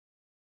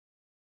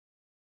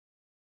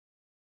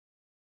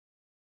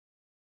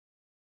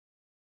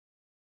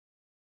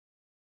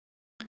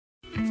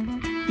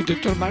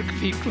Dr. Mark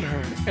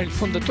Fickler è il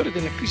fondatore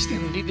della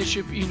Christian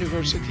Leadership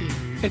University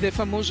ed è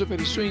famoso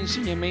per i suoi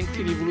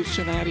insegnamenti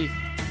rivoluzionari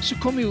su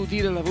come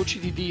udire la voce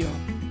di Dio.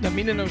 Da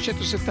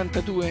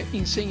 1972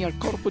 insegna al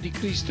corpo di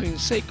Cristo in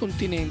 6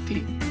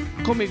 continenti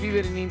come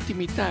vivere in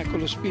intimità con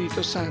lo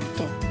Spirito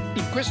Santo.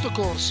 In questo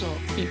corso,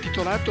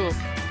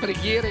 intitolato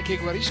Preghiere che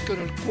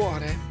guariscono il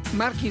cuore,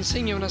 Mark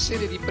insegna una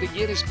serie di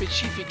preghiere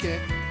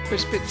specifiche per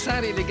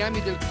spezzare i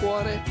legami del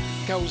cuore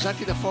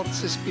causati da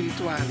forze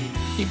spirituali.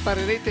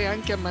 Imparerete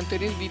anche a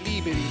mantenervi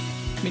liberi,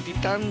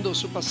 meditando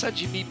su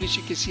passaggi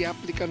biblici che si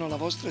applicano alla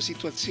vostra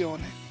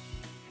situazione.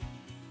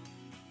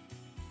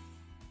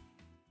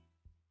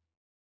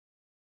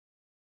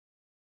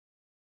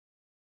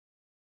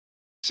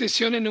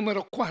 Sessione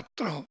numero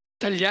 4.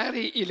 Tagliare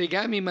i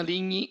legami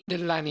maligni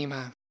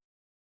dell'anima.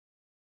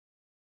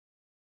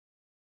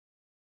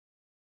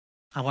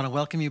 I want to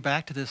welcome you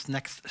back to this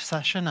next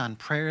session on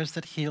prayers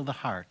that heal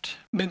the heart.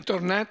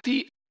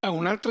 Bentornati a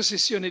un'altra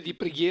sessione di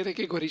preghiere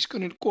che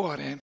guariscono il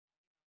cuore.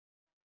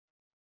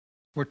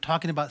 We're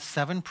talking about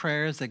 7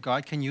 prayers that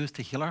God can use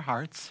to heal our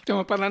hearts.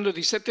 Stiamo parlando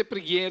di 7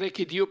 preghiere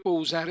che Dio può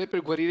usare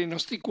per guarire i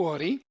nostri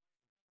cuori.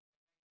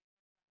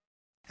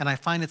 And I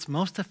find it's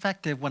most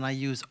effective when I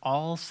use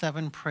all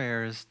 7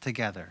 prayers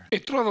together.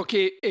 E trovo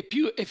che è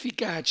più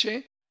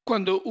efficace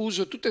quando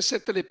uso tutte e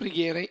 7 le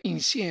preghiere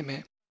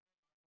insieme.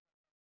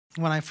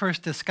 When I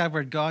first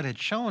discovered God had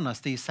shown us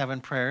these 7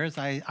 prayers,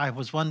 I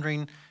was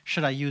wondering,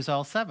 should I use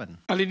all 7?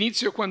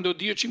 All'inizio, quando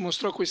Dio ci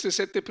mostrò queste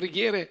 7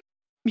 preghiere,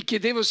 mi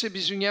chiedevo se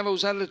bisognava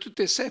usarle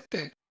tutte e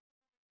 7.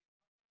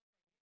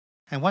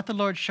 And what the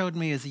Lord showed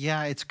me is,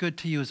 yeah, it's good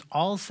to use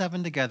all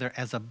 7 together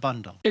as a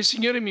bundle. E il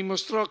Signore mi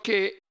mostrò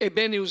che è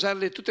bene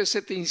usarle tutte e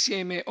 7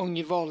 insieme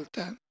ogni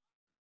volta.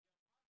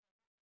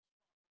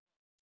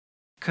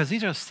 Because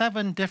these are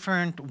 7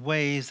 different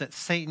ways that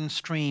Satan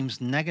streams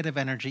negative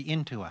energy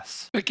into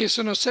us. Perché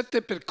sono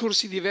 7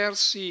 percorsi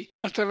diversi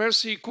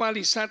attraverso i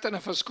quali Satana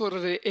fa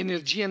scorrere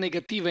energia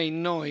negativa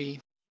in noi.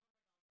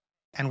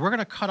 And we're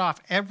going to cut off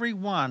every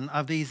one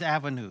of these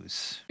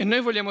avenues. E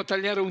noi vogliamo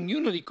tagliare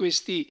ognuno di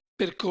questi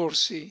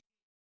percorsi.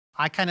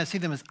 I kind of see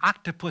them as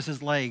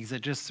octopus's legs that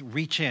just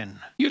reach in.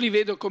 Io li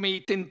vedo come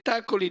i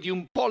tentacoli di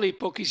un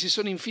polipo che si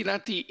sono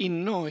infilati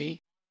in noi.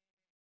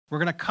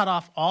 We're going to cut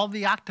off all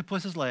the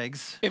octopus's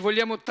legs. E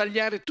vogliamo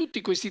tagliare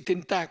tutti questi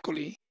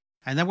tentacoli.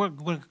 And then we're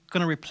going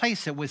to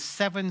replace it with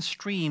 7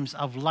 streams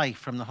of life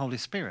from the Holy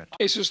Spirit.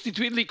 E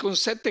sostituirli con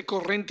 7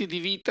 correnti di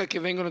vita che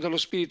vengono dallo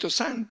Spirito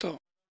Santo.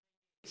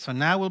 So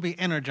now we'll be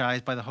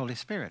energized by the Holy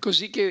Spirit.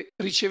 Così che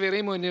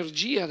riceveremo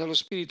energia dallo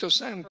Spirito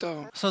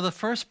Santo. So the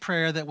first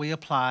prayer that we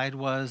applied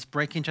was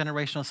breaking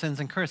generational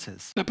sins and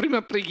curses. La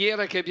prima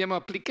preghiera che abbiamo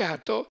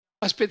applicato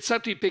ha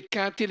spezzato i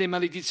peccati e le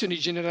maledizioni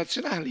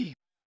generazionali.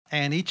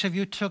 And each of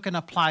you took and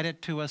applied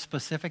it to a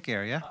specific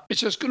area. E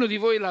ciascuno di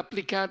voi l'ha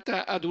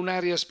applicata ad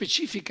un'area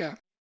specifica.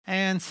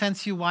 And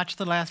since you watched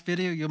the last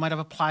video, you might have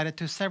applied it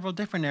to several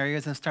different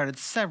areas and started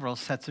several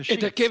sets of E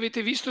da sheets. che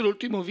avete visto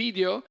l'ultimo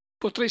video,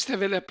 potreste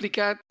averle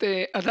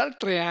applicate ad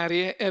altre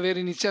aree e aver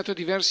iniziato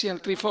diversi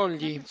altri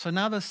fogli. So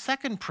now the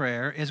second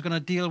prayer is going to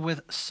deal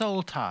with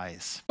soul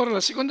ties. Ora la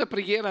seconda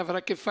preghiera avrà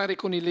a che fare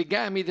con i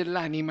legami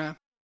dell'anima.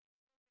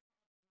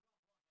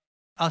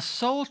 A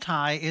soul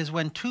tie is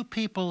when 2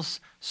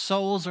 people's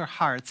souls or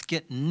hearts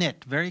get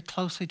knit very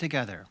closely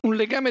together. Un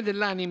legame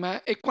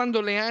dell'anima è quando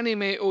le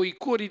anime o i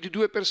cuori di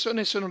 2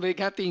 persone sono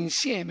legate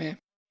insieme.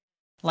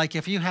 Like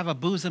if you have a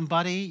bosom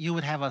buddy, you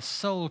would have a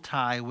soul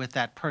tie with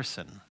that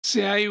person.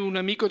 Se hai un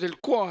amico del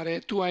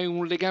cuore, tu hai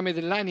un legame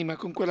dell'anima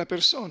con quella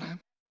persona.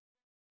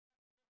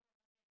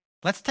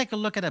 Let's take a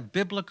look at a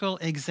biblical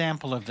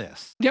example of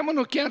this. Diamo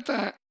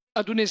un'occhiata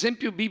ad un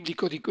esempio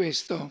biblico di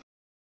questo.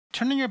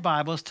 Turn in your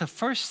Bibles to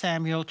 1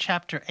 Samuel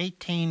chapter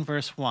 18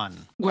 verse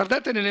 1.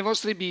 Guardate nelle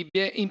vostre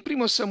Bibbie in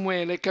 1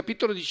 Samuele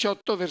capitolo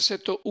 18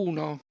 versetto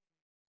 1.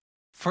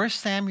 1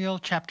 Samuel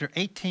chapter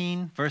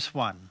 18 verse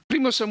 1.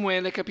 1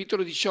 Samuele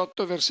capitolo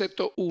 18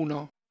 versetto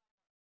 1.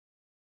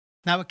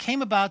 Now it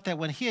came about that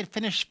when he had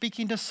finished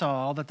speaking to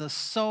Saul, that the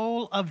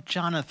soul of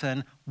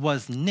Jonathan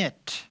was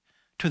knit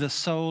to the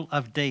soul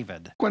of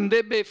David. Quando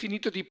ebbe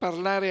finito di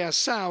parlare a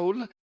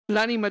Saul,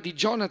 l'anima di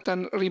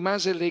Jonathan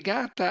rimase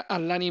legata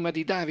all'anima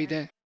di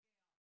Davide.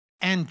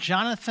 And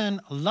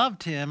Jonathan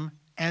loved him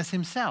as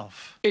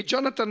himself. E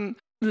Jonathan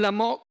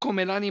l'amò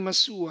come l'anima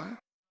sua.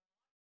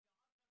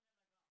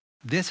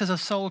 This is a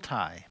soul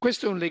tie.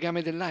 Questo è un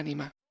legame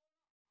dell'anima.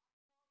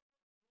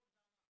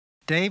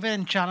 David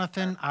and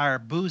Jonathan are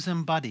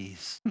bosom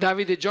buddies.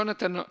 Davide e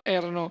Jonathan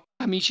erano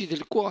amici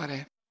del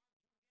cuore,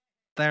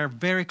 They're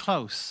very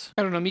close.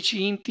 erano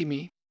amici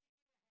intimi.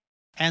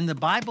 And the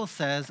Bible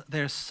says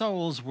their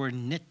souls were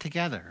knit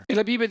together. E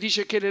la Bibbia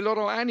dice che le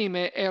loro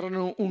anime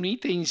erano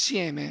unite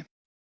insieme.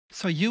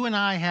 So you and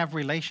I have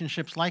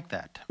relationships like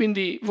that.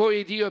 Quindi voi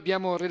ed io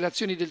abbiamo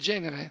relazioni del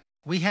genere.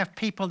 We have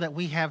people that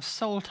we have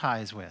soul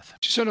ties with.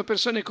 Ci sono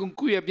persone con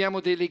cui abbiamo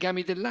dei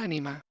legami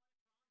dell'anima.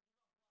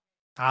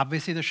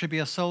 Obviously, there should be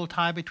a soul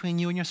tie between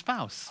you and your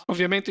spouse.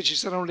 Ovviamente ci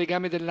sarà un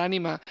legame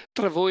dell'anima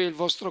tra voi e il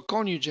vostro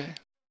coniuge.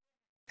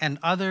 and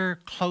other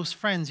close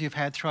friends you've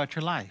had throughout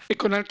your life. e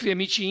con altri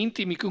amici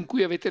intimi con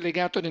cui avete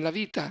legato nella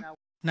vita.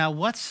 Now,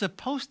 what's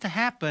supposed to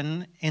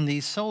happen in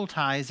these soul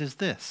ties is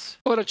this.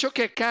 Ora, ciò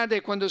che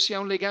accade quando si ha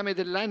un legame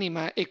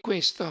dell'anima è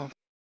questo.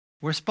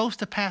 We're supposed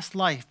to pass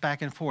life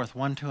back and forth,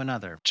 one to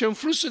another. C'è un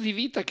flusso di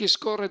vita che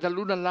scorre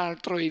dall'uno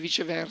all'altro e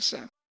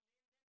viceversa.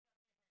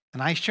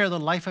 And I share the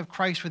life of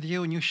Christ with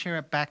you, and you share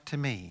it back to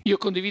me. Io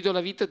condivido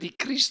la vita di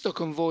Cristo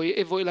con voi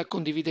e voi la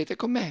condividete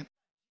con me.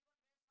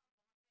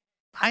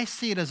 I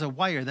see it as a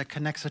wire that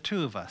connects the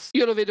two of us.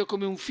 Io lo vedo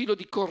come un filo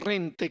di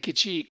corrente che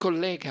ci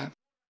collega.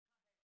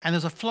 And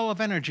there's a flow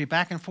of energy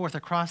back and forth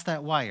across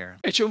that wire.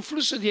 E c'è un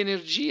flusso di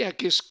energia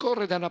che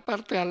scorre da una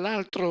parte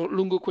all'altra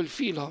lungo quel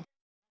filo.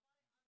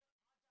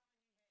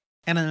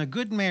 And in a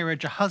good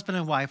marriage, a husband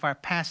and wife are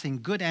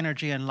passing good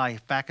energy and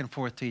life back and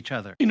forth to each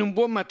other. In un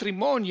buon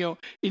matrimonio,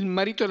 il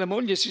marito e la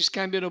moglie si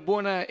scambiano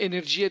buona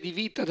energia di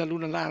vita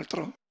dall'uno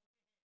all'altro.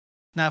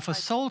 Now, if a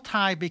soul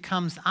tie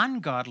becomes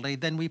ungodly,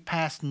 then we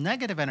pass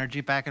negative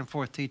energy back and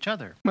forth to each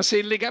other. Ma se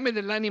il legame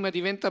dell'anima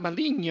diventa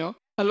maligno,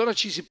 allora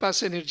ci si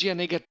passa energia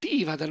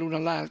negativa dall'uno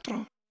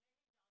all'altro.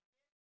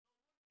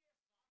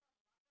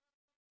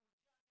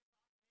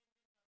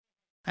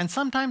 And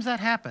sometimes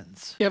that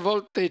happens. E a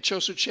volte ciò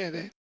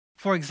succede.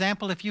 For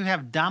example, if you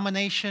have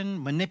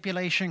domination,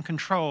 manipulation,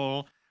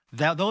 control,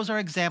 those are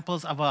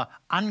examples of an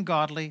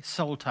ungodly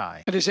soul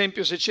tie. Ad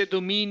esempio, se c'è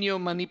dominio,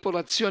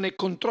 manipolazione e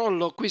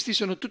controllo, questi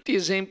sono tutti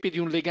esempi di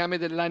un legame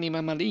dell'anima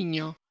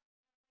maligno.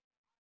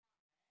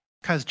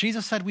 Because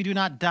Jesus said we do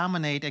not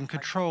dominate and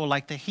control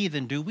like the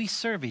heathen do, we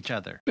serve each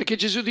other. Perché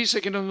Gesù disse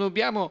che non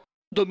dobbiamo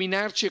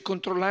dominarci e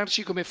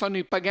controllarci come fanno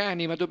i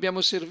pagani, ma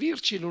dobbiamo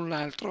servirci l'un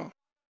l'altro.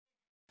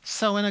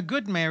 So in a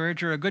good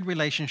marriage or a good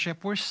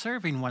relationship, we're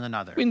serving one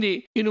another.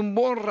 Quindi in un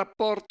buon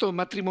rapporto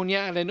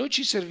matrimoniale noi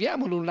ci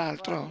serviamo l'un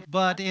l'altro.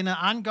 But in an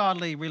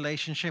ungodly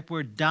relationship,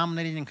 we're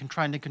dominating and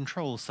trying to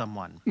control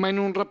someone. Ma in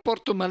un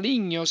rapporto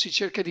maligno si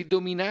cerca di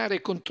dominare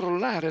e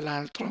controllare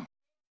l'altro.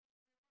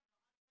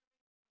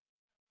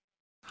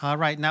 All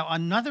right, now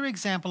another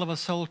example of a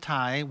soul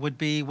tie would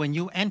be when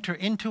you enter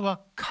into a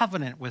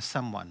covenant with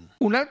someone.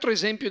 Un altro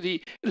esempio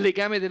di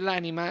legame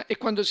dell'anima è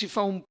quando si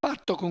fa un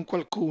patto con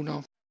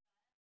qualcuno.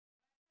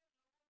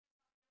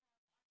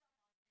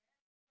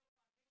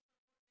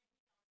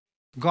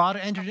 God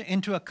entered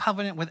into a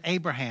covenant with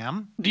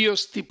Abraham, Dio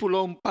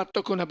stipulò un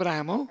patto con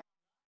Abramo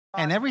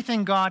and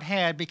everything God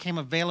had became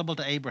available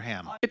to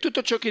Abraham. e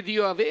tutto ciò che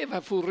Dio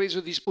aveva fu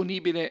reso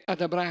disponibile ad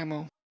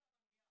Abramo.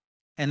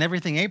 And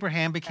everything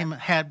Abraham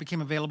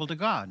became available to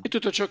God. E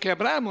tutto ciò che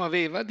Abramo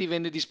aveva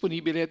divenne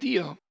disponibile a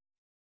Dio.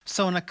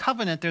 So in a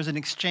covenant, there's an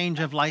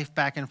exchange of life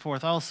back and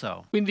forth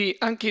also. Quindi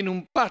anche in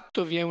un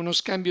patto vi è uno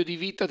scambio di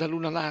vita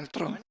dall'uno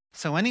all'altro.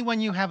 So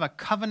anyone you have a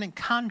covenant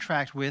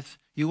contract with,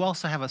 you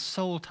also have a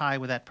soul tie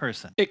with that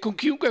person. E con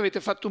chiunque avete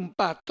fatto un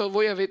patto,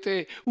 voi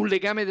avete un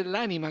legame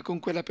dell'anima con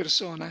quella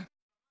persona.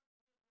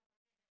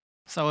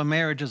 So a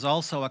marriage is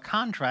also a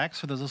contract,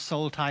 so there's a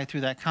soul tie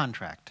through that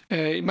contract.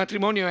 Il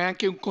matrimonio è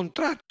anche un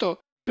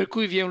contratto, per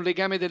cui vi è un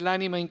legame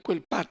dell'anima in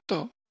quel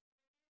patto.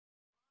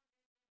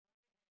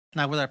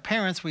 Now with our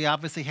parents, we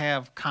obviously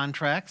have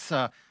contracts.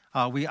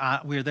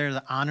 We're there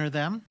to honor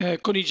them.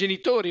 Con i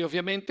genitori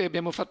ovviamente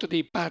abbiamo fatto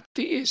dei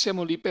patti e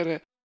siamo lì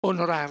per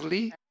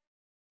onorarli.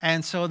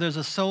 And so there's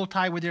a soul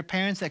tie with your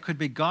parents that could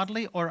be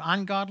godly or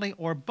ungodly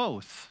or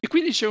both. E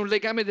quindi c'è un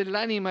legame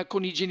dell'anima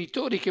con i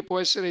genitori che può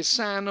essere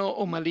sano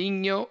o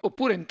maligno,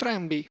 oppure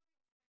entrambi.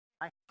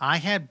 I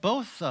had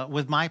both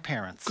with my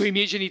parents. Con i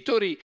miei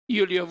genitori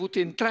io li ho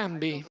avuti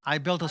entrambi. I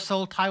built a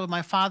soul tie with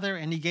my father,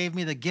 and he gave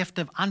me the gift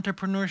of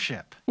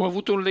entrepreneurship. Ho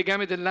avuto un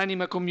legame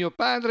dell'anima con mio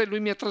padre e lui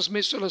mi ha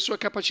trasmesso la sua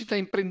capacità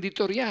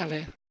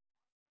imprenditoriale.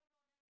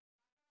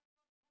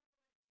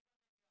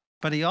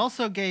 But he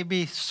also gave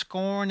me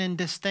scorn and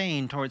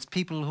disdain towards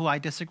people who I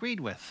disagreed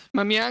with.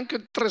 Ma mi ha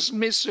anche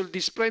trasmesso il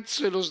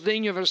disprezzo e lo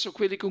sdegno verso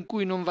quelli con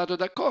cui non vado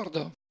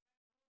d'accordo.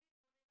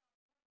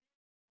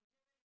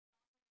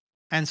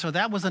 And so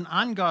that was an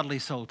ungodly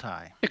soul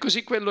tie. E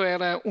così quello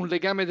era un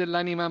legame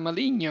dell'anima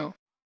maligno.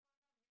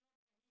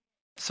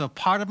 So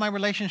part of my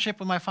relationship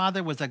with my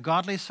father was a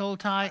godly soul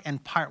tie,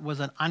 and part was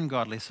an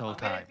ungodly soul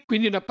tie.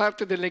 Quindi una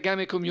parte del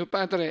legame con mio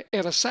padre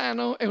era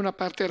sano e una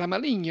parte era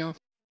maligno.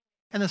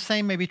 And the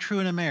same may be true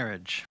in a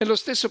marriage. E lo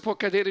stesso può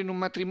accadere in un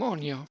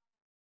matrimonio.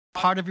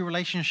 Part of your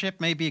relationship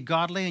may be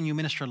godly and you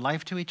minister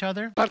life to each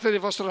other. Parte del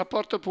vostro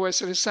rapporto può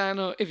essere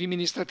sano e vi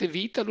ministrate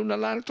vita l'uno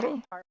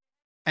all'altro.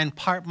 And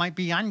part might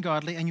be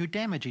ungodly and you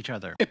damage each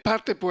other. E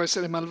parte può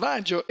essere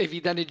malvagio e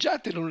vi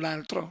danneggiate l'un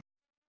l'altro.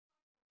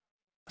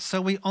 So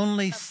we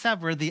only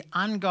sever the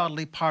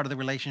ungodly part of the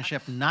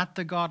relationship, not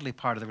the godly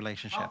part of the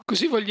relationship.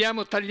 Così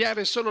vogliamo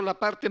tagliare solo la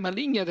parte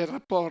maligna del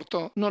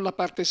rapporto, non la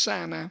parte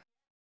sana.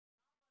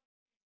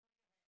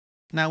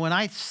 Now, when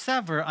I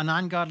sever an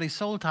ungodly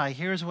soul tie,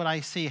 here's what I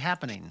see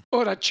happening.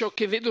 Ora, ciò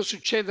che vedo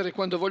succedere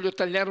quando voglio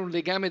tagliare un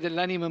legame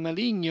dell'anima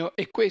maligno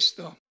è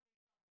questo.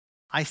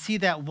 I see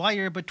that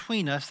wire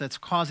between us that's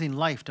causing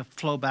life to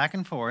flow back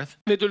and forth.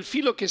 Vedo il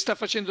filo che sta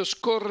facendo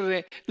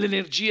scorrere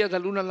l'energia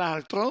dall'uno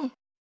all'altro.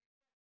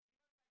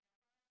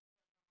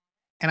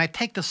 and I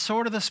take the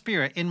sword of the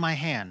Spirit in my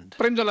hand,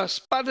 prendo la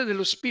spada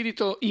dello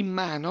Spirito in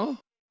mano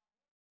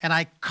and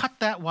I cut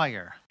that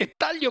wire. e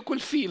taglio quel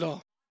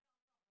filo.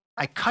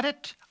 I cut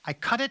it, I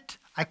cut it,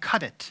 I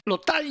cut it. Lo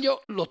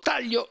taglio, lo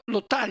taglio,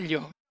 lo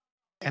taglio.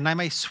 And I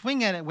may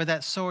swing at it with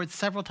that sword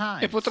several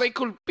times. E potrei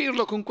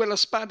colpirlo con quella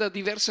spada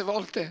diverse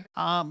volte.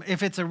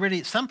 If it's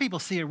some people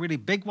see a really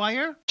big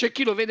wire, C'è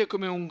chi lo vede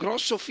come un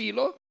grosso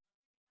filo,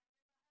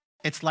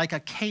 it's like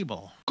a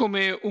cable.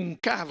 come un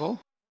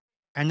cavo,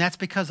 And that's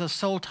because the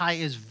soul tie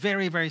is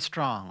very, very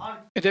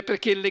strong. ed è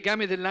perché il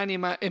legame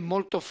dell'anima è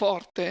molto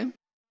forte,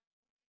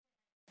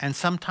 And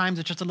sometimes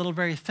it's just a little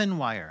very thin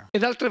wire.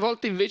 ed altre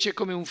volte invece è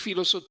come un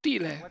filo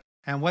sottile.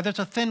 And whether it's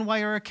a thin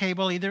wire or a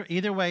cable,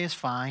 either way is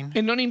fine.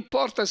 E non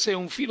importa se è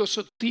un filo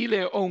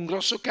sottile o un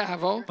grosso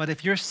cavo, But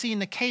if you're seeing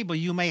the cable,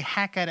 you may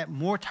hack at it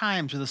more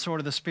times with the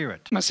sword of the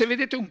Spirit. ma se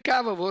vedete un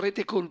cavo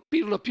vorrete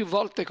colpirlo più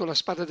volte con la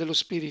spada dello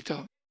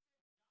Spirito.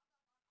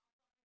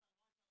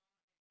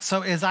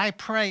 So as I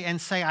pray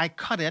and say I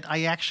cut it,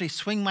 I actually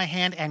swing my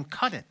hand and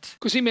cut it.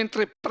 Così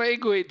mentre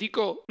prego e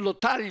dico lo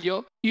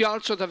taglio, io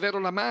alzo davvero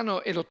la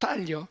mano e lo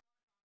taglio,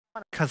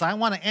 Because I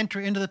want to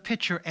enter into the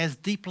picture as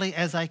deeply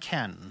as I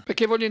can.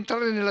 perché voglio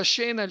entrare nella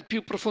scena il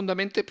più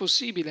profondamente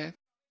possibile,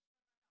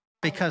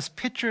 Because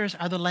pictures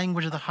are the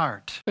language of the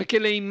heart. perché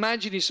le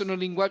immagini sono il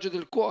linguaggio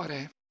del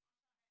cuore.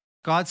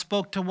 God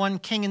spoke to one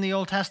king in the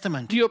Old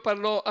Testament. Dio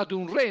parlò ad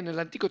un re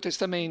nell'Antico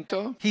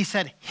Testamento He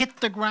said, hit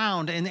the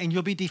ground and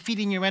you'll be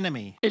defeating your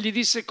enemy. e gli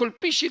disse: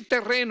 colpisci il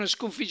terreno e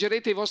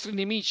sconfiggerete i vostri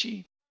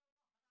nemici.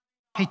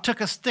 He took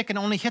a stick and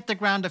only hit the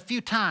ground a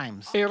few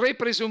times. E il re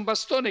prese un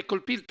bastone e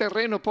colpì il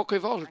terreno poche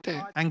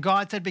volte. And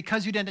God said,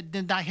 because you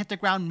did not hit the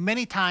ground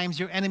many times,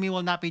 your enemy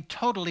will not be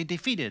totally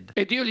defeated.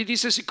 E Dio gli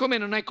disse: siccome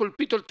non hai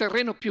colpito il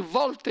terreno più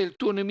volte, il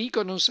tuo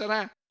nemico non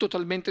sarà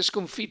totalmente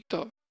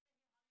sconfitto.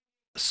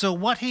 So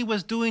what he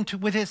was doing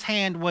with his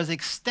hand was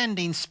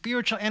extending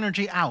spiritual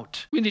energy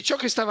out. Quindi ciò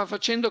che stava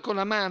facendo con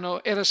la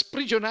mano era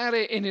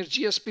sprigionare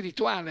energia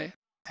spirituale.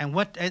 And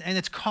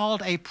it's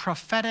called a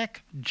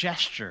prophetic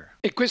gesture.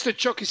 E questo è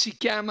ciò che si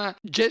chiama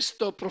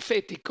gesto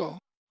profetico.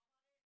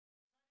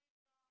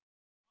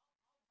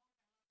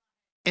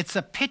 It's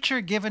a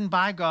picture given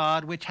by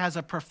God which has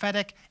a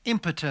prophetic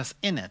impetus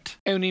in it.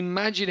 È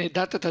un'immagine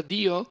data da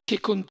Dio che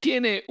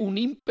contiene un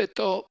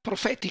impeto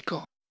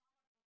profetico.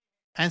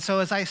 And so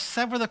as I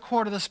sever the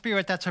cord of the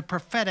Spirit, that's a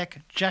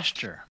prophetic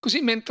gesture.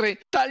 Così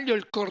mentre taglio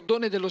il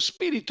cordone dello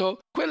spirito,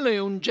 quello è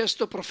un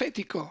gesto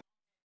profetico.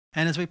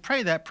 And as we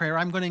pray that prayer,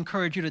 I'm going to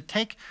encourage you to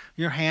take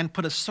your hand,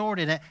 put a sword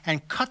in it,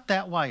 and cut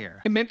that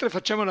wire. E mentre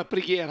facciamo la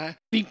preghiera,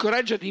 vi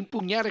incoraggio ad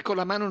impugnare con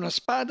la mano una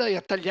spada e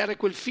a tagliare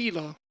quel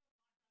filo.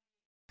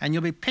 And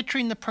you'll be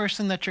picturing the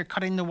person that you're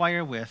cutting the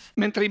wire with.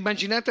 Mentre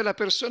immaginate la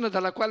persona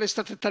dalla quale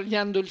state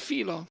tagliando il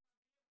filo.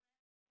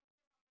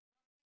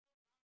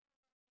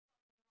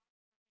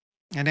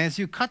 And as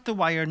you cut the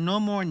wire, no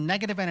more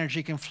negative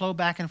energy can flow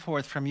back and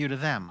forth from you to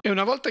them. E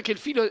una volta che il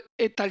filo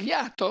è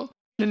tagliato,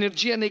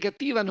 l'energia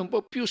negativa non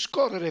può più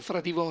scorrere fra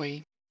di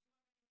voi.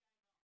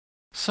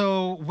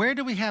 So where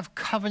do we have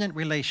covenant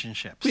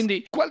relationships?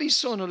 Quindi, quali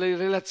sono le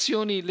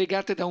relazioni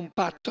legate da un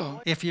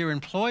patto? If you're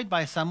employed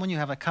by someone, you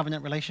have a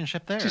covenant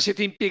relationship there. Se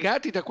siete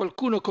impiegati da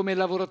qualcuno come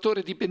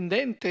lavoratore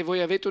dipendente,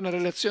 voi avete una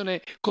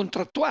relazione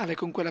contrattuale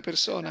con quella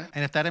persona.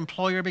 And if that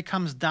employer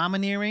becomes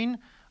domineering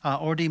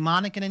or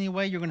demonic in any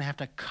way, you're going to have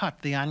to cut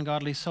the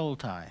ungodly soul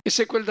tie. E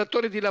se quel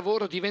datore di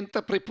lavoro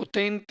diventa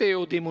prepotente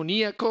o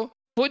demoniaco,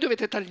 voi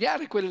dovete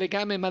tagliare quel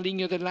legame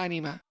maligno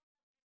dell'anima.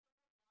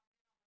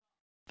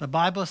 The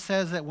Bible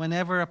says that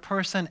whenever a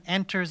person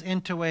enters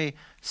into a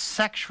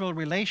sexual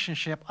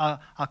relationship,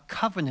 a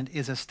covenant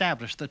is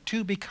established. The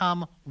two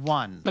become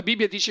one. La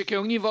Bibbia dice che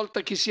ogni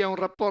volta che si ha un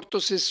rapporto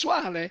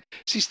sessuale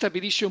si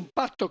stabilisce un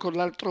patto con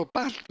l'altro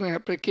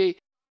partner perché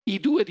i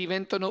due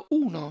diventano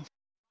uno.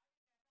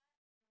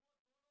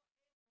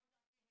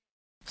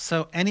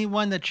 So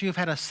anyone that you've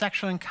had a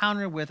sexual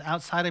encounter with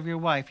outside of your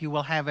wife, you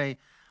will have a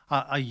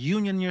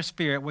union in your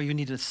spirit where you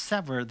need to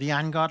sever the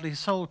ungodly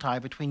soul tie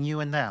between you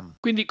and them.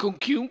 Quindi con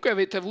chiunque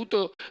avete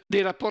avuto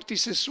dei rapporti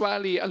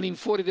sessuali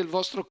all'infuori del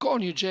vostro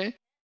coniuge,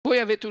 voi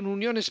avete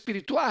un'unione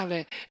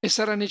spirituale e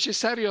sarà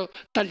necessario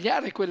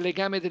tagliare quel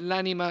legame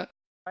dell'anima.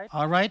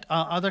 All right.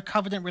 Other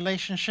covenant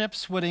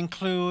relationships would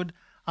include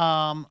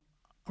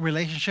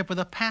relationship with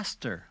a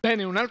pastor.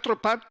 Bene, un altro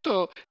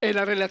patto è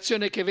la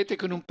relazione che avete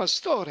con un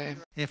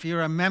pastore. If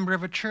you're a member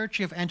of a church,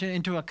 you've entered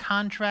into a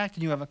contract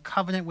and you have a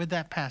covenant with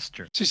that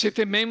pastor. Se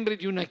siete membri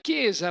di una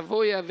chiesa,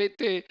 voi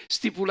avete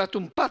stipulato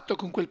un patto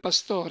con quel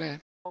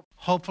pastore.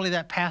 Hopefully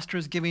that pastor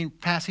is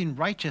passing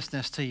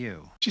righteousness to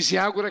you. Ci si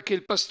augura che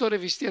il pastore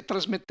vi stia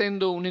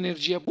trasmettendo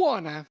un'energia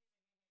buona.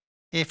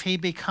 If he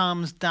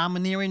becomes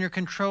domineering or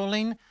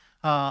controlling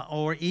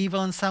or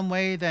evil in some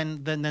way,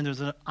 then there's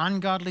an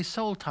ungodly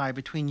soul tie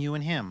between you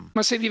and him.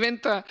 Ma se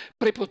diventa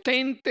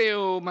prepotente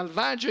o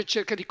malvagio e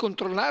cerca di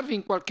controllarvi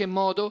in qualche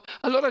modo,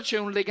 allora c'è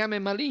un legame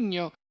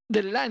maligno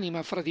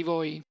dell'anima fra di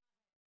voi.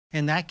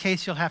 In that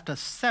case, you'll have to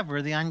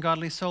sever the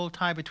ungodly soul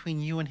tie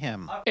between you and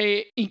him.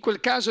 E in quel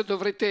caso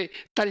dovrete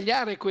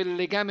tagliare quel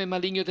legame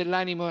maligno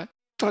dell'anima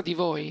tra di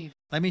voi.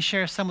 Let me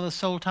share some of the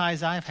soul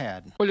ties I've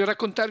had. Voglio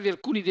raccontarvi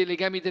alcuni dei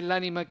legami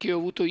dell'anima che ho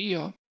avuto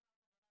io.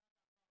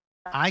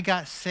 I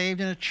got saved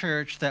in a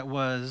church that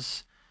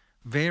was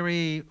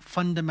very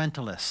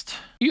fundamentalist.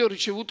 Io ho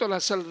ricevuto la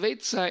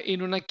salvezza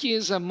in una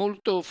chiesa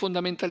molto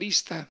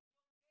fondamentalista,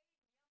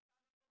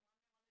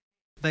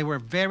 They were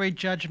very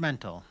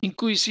judgmental. in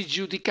cui si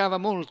giudicava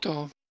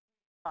molto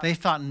They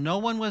thought no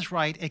one was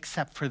right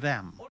except for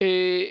them.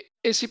 e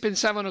si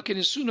pensavano che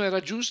nessuno era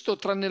giusto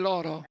tranne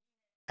loro.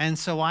 And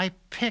so I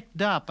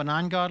picked up an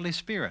ungodly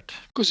spirit.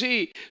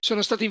 Così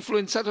sono stato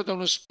influenzato da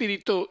uno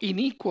spirito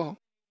iniquo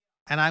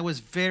And I was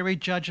very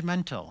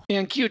judgmental. e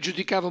anch'io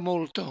giudicavo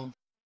molto.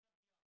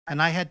 And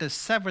I had to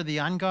sever the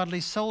ungodly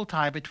soul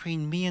tie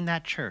between me and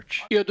that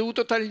church. Io ho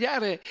dovuto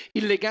tagliare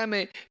il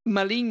legame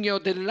maligno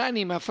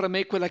dell'anima fra me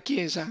e quella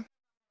chiesa,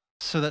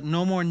 So that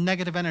no more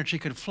negative energy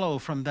could flow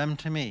from them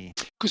to me.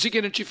 così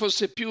che non ci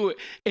fosse più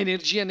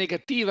energia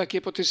negativa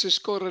che potesse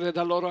scorrere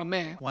da loro a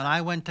me. When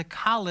I went to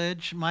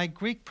college, my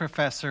Greek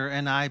professor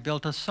and I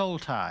built a soul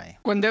tie.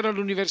 Quando ero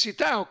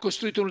all'università ho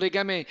costruito un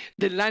legame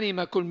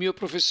dell'anima col mio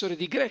professore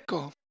di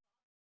greco.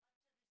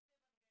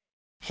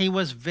 He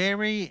was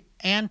very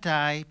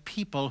anti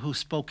people who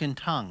spoke in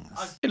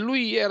tongues. E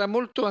lui era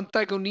molto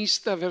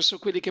antagonista verso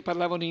quelli che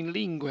parlavano in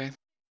lingue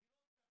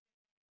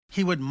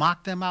He would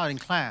mock them out in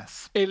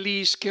class. e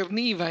li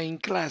scherniva in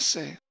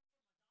classe.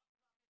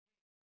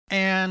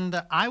 And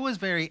I was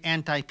very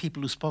anti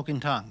people who spoke in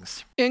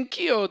tongues. E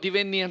anch'io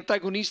divenni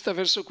antagonista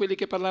verso quelli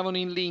che parlavano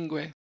in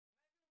lingue.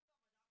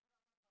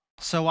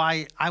 So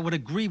I would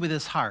agree with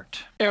his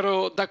heart,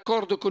 Ero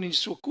d'accordo con il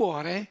suo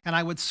cuore and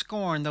I would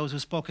scorn those who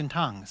spoke in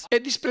tongues. e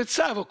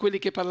disprezzavo quelli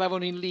che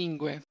parlavano in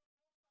lingue.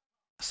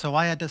 So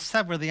I had to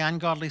sever the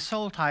ungodly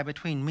soul tie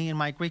between me and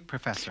my Greek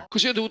professor.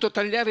 Così ho dovuto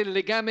tagliare il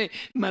legame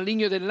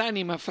maligno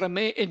dell'anima fra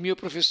me e il mio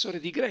professore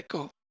di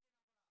greco.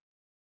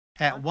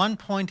 At one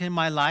point in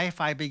my life,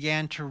 I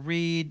began to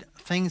read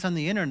things on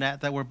the internet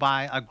that were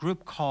by a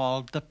group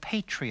called the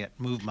Patriot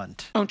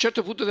Movement. A un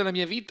certo punto della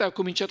mia vita ho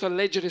cominciato a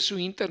leggere su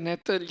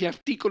internet gli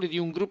articoli di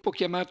un gruppo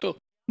chiamato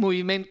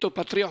Movimento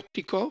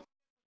Patriottico.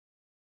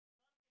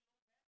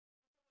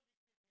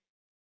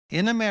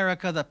 In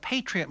America, the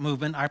Patriot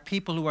Movement are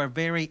people who are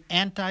very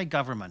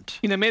anti-government.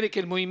 In America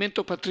il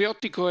movimento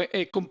patriottico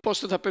è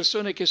composto da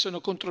persone che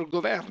sono contro il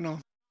governo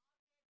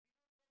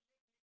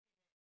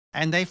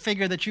And they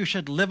figure that you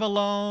should live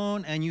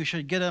alone and you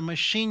should get a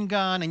machine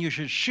gun and you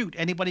should shoot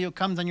anybody who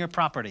comes on your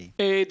property.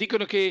 e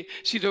dicono che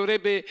si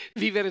dovrebbe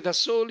vivere da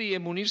soli e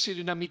munirsi di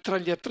una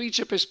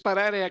mitragliatrice per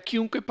sparare a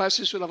chiunque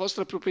passi sulla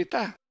vostra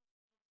proprietà.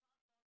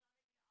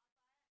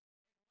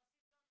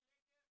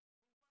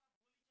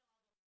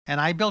 And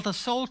I built a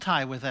soul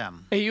tie with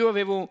them. E io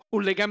avevo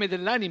un legame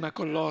dell'anima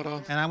con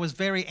loro And I was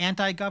very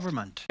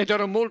anti-government. ed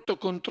ero molto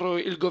contro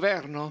il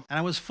governo And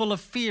I was full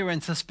of fear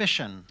and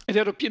suspicion. ed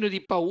ero pieno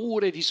di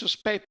paure e di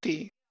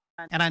sospetti.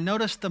 And I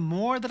noticed the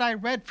more that I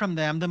read from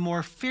them, the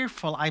more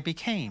fearful I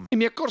became. E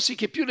mi accorsi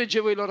che più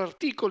leggevo i loro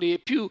articoli e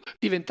più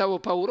diventavo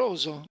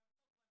pauroso.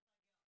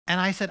 And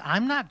I said,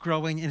 I'm not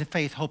growing in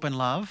faith, hope, and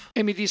love.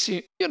 E mi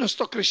dissi, io non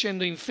sto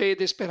crescendo in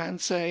fede,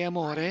 speranza e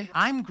amore,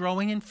 I'm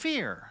growing in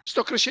fear.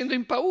 sto crescendo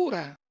in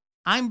paura,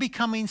 I'm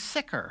becoming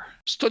sicker.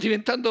 sto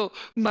diventando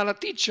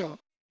malaticcio,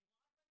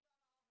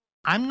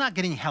 I'm not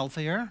getting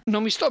healthier.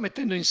 non mi sto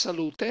mettendo in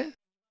salute.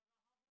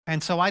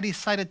 And so I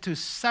decided to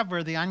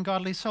sever the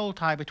ungodly soul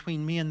tie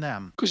between me and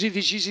them. Così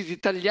decisi di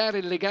tagliare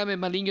il legame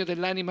maligno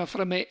dell'anima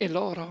fra me e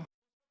loro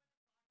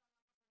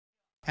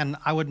And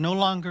I would no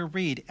longer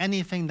read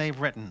anything they've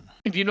written.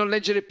 e di non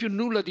leggere più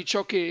nulla di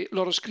ciò che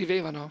loro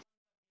scrivevano.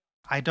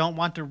 I don't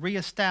want to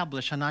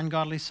reestablish an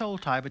ungodly soul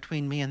tie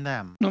between me and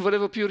them. Non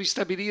volevo più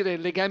ristabilire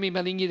legami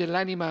maligni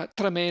dell'anima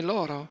tra me e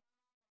loro.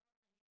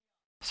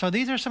 So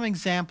these are some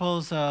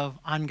examples of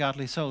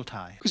ungodly soul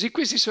ties. Così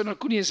questi sono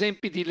alcuni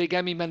esempi di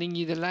legami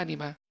maligni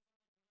dell'anima.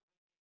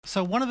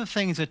 So one of the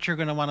things that you're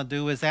going to want to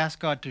do is ask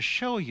God to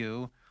show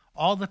you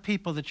all the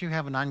people that you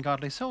have an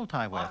ungodly soul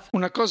tie with.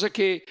 Una cosa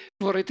che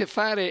vorrete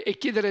fare è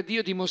chiedere a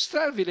Dio di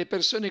mostrarvi le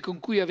persone con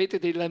cui avete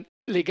dei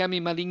legami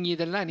maligni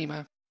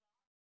dell'anima.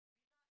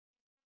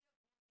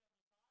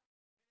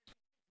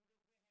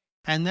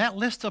 And that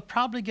list will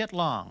probably get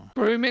long.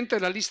 Probabilmente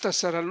la lista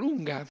sarà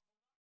lunga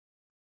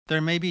There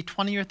may be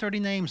 20 or 30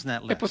 names in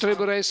that e list.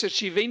 potrebbero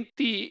esserci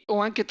 20 o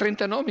anche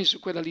 30 nomi su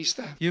quella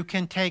lista. You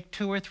can take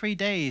 2 or 3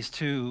 days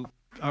to,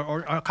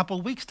 or a couple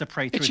of weeks to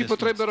pray E through ci this list.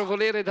 potrebbero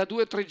volere da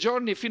 2 o 3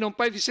 giorni fino a un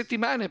paio di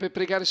settimane per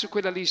pregare su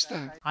quella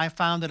lista. I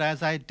found that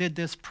as I did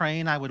this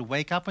praying, I would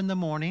wake up in the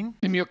morning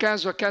Nel mio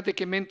caso accade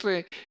che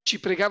mentre ci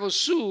pregavo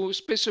su,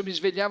 spesso mi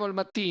svegliavo al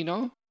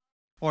mattino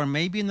or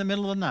maybe in the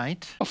middle of the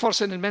night, o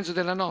forse nel mezzo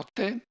della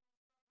notte,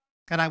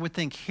 and I would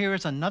think,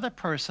 here's another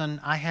person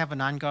I have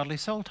an ungodly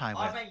soul tie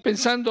with.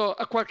 pensando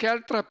a qualche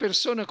altra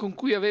persona con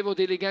cui avevo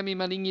dei legami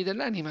maligni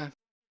dell'anima.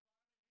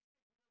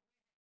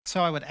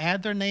 So I would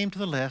add their name to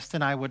the list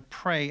and I would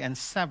pray and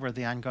sever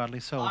the ungodly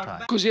soul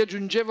tie. Così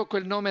aggiungevo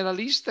quel nome alla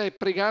lista e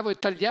pregavo e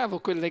tagliavo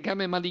quel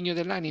legame maligno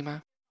dell'anima.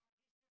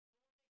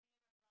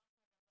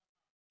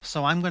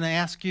 So I'm going to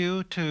ask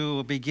you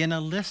to begin a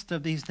list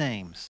of these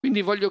names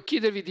Quindi voglio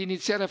chiedervi di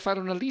iniziare a fare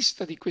una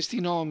lista di questi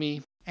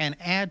nomi and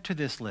add to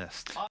this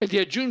list e di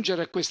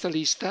aggiungere a questa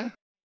lista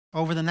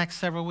over the next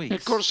several nel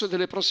weeks. corso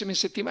delle prossime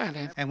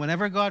settimane. And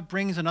whenever God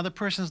brings another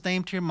person's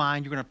name to your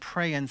mind, you're going to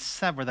pray and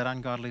sever that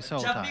ungodly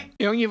soul tie.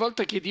 E ogni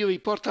volta che Dio vi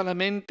porta alla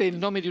mente il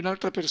nome di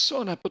un'altra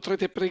persona,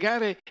 potrete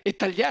pregare e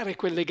tagliare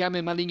quel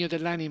legame maligno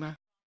dell'anima.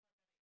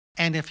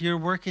 And if you're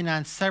working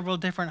on several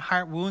different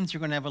heart wounds, you're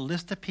going to have a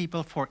list of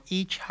people for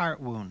each heart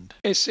wound.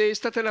 E se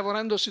state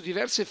lavorando su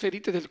diverse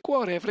ferite del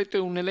cuore, avrete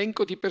un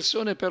elenco di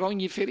persone per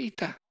ogni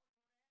ferita.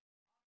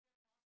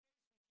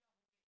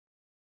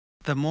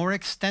 The more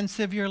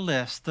extensive your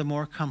list, the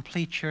more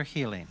complete your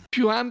healing.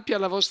 Più ampia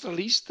la vostra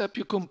lista,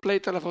 più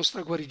completa la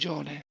vostra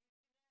guarigione.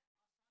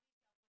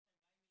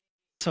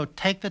 So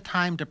take the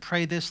time to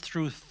pray this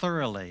through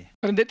thoroughly.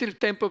 Prendete il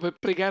tempo per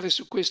pregare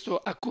su questo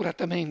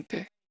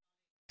accuratamente.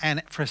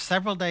 And for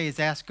several days,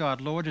 ask God,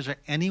 Lord, is there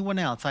anyone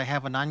else I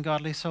have an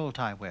ungodly soul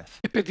tie with?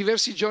 E per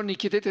diversi giorni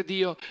chiedete a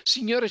Dio,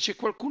 Signore, c'è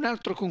qualcun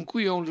altro con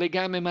cui ho un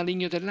legame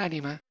maligno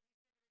dell'anima?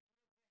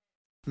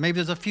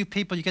 Maybe there's a few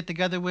people you get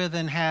together with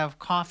and have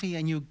coffee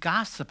and you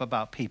gossip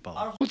about people.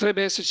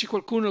 Potrebbe esserci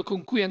qualcuno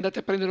con cui andate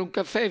a prendere un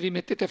caffè e vi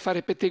mettete a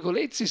fare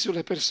pettegolezzi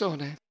sulle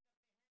persone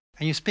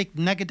And you speak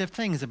negative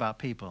things about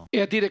people.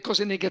 e a dire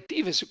cose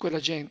negative su quella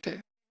gente.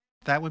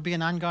 That would be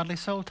an ungodly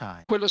soul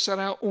tie. Quello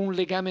sarà un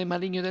legame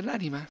maligno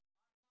dell'anima.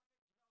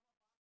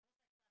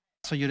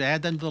 So you'd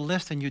add them to the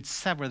list and you'd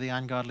sever the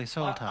ungodly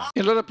soul tie. E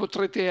allora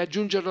potrete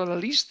aggiungerlo alla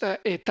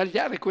lista e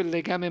tagliare quel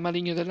legame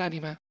maligno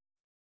dell'anima.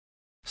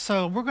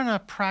 So we're going to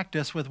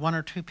practice with one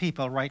or two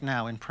people right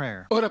now in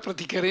prayer. Ora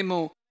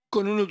praticheremo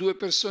con 1 o 2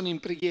 persone in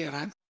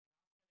preghiera.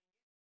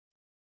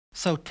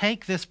 So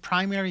take this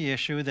primary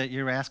issue that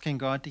you're asking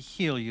God to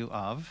heal you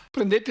of,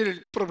 Prendete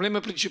il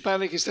problema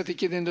principale che state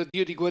chiedendo a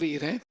Dio di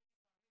guarire,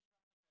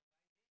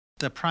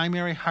 the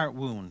primary heart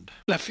wound,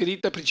 la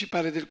ferita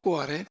principale del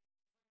cuore,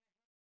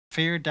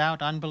 fear,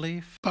 doubt,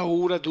 unbelief,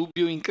 paura,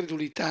 dubbio,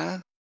 incredulità,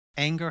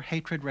 anger,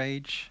 hatred,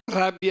 rage.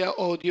 rabbia,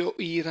 odio,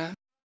 ira.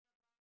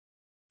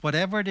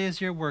 Whatever it is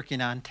you're working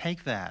on,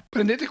 take that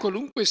Prendete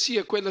qualunque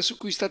sia quella su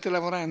cui state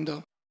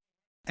lavorando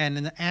and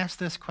then ask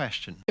this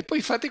question. e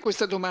poi fate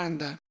questa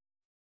domanda.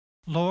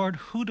 Lord,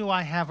 who do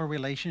I have a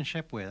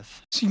relationship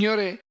with?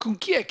 Signore, con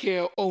chi è che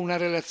ho una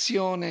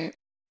relazione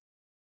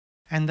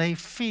And they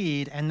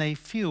feed and they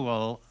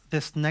fuel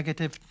this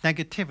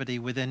negativity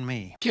within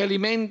me. che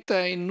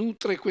alimenta e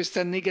nutre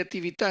questa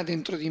negatività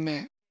dentro di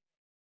me?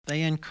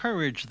 They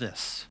encourage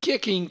this. Chi è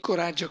che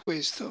incoraggia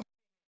questo?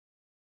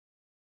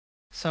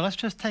 So let's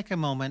just take a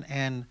moment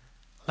and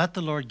let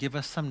the Lord give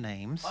us some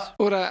names.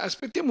 Ora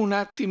aspettiamo un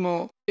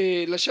attimo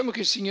e lasciamo che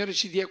il Signore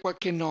ci dia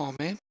qualche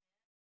nome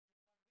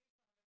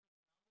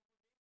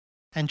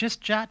And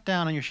just jot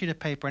down on your sheet of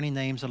paper any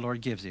names the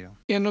Lord gives you.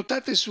 e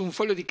annotate su un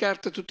foglio di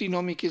carta tutti i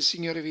nomi che il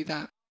Signore vi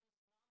dà.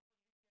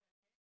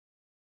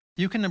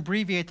 You can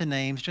abbreviate the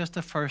names, just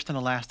the first and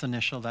the last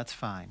initial, that's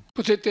fine.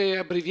 Potete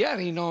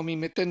abbreviare i nomi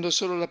mettendo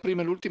solo la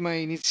prima e l'ultima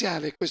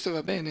iniziale, questo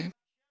va bene?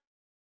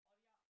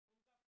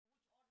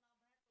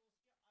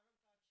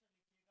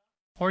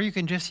 Or you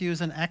can just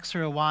use an X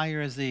or a Y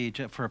or a Z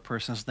for a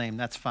person's name,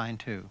 that's fine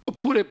too.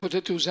 Oppure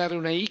potete usare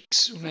una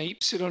X, una Y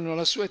o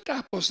la sua età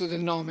a posto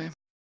del nome.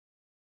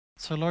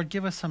 So Lord,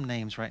 give us some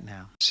names right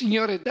now.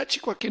 Signore, dacci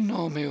qualche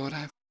nome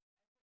ora.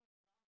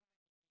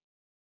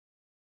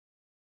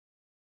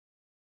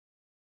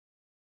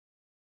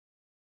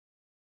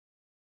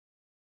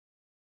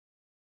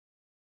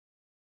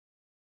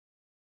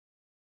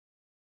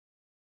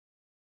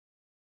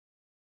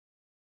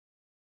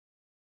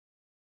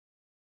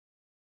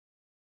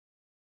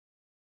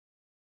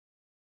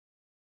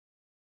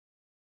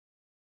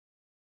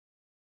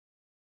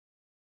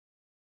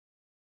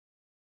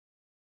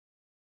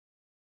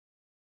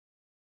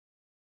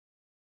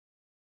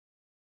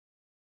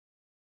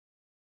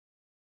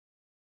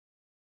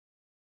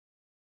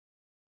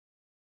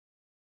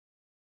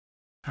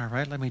 All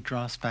right, let me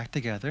draw us back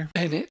together.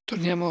 Bene,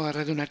 torniamo a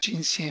radunarci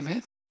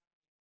insieme.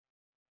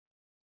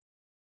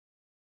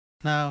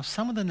 Now,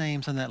 some of the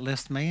names on that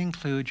list may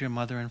include your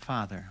mother and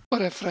father.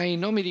 Ora, fra i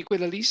nomi di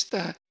quella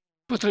lista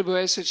potrebbero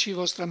esserci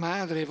vostra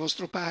madre e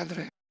vostro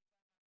padre,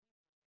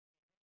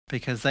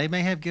 Because they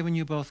may have given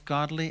you both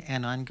godly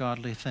and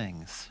ungodly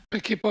things.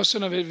 perché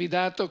possono avervi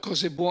dato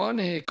cose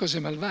buone e cose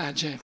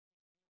malvagie.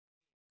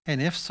 And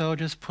if so,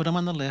 just put them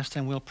on the list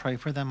and we'll pray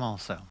for them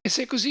also. E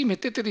se è così,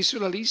 metteteli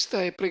sulla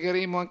lista e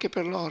pregheremo anche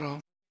per loro.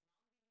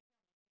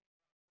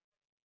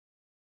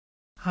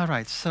 All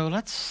right, so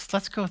let's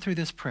go through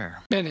this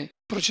prayer. Bene,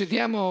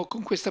 procediamo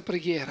con questa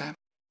preghiera.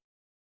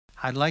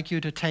 I'd like you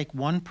to take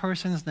one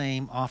person's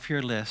name off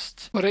your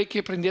list Vorrei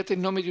che prendiate il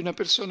nome di una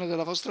persona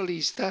dalla vostra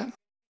lista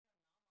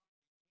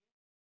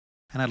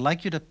and I'd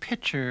like you to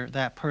picture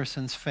that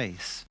person's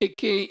face. e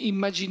che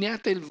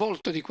immaginiate il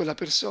volto di quella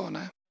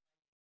persona.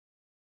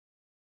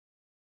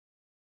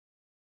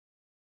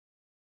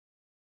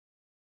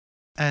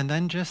 And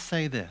then just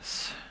say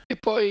this: E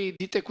poi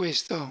dite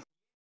questo: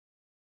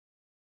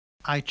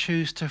 I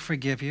choose to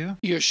forgive you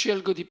io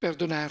scelgo di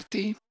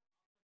perdonarti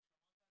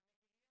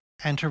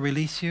and to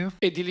release you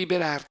e di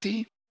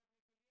liberarti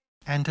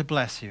and to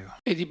bless you.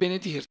 e di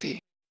benedirti.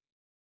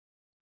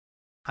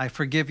 I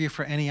forgive you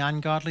for any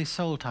ungodly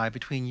soul tie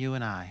between you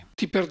and I.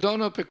 Ti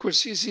perdono per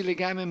qualsiasi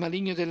legame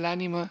maligno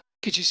dell'anima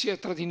che ci sia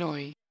tra di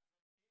noi.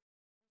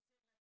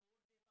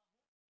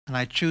 And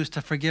I choose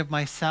to forgive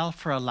myself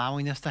for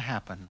allowing this to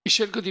happen. E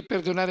scelgo di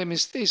perdonare me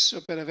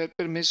stesso per aver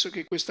permesso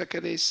che questo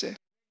accadesse.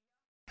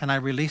 And I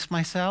release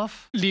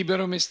myself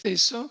Libero me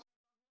stesso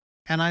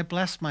and I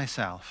bless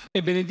myself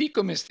e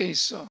benedico me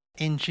stesso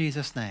in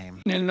Jesus'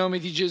 name. nel nome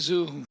di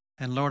Gesù.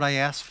 And Lord, I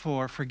ask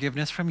for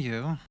forgiveness from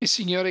you E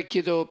Signore,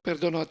 chiedo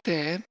perdono a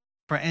te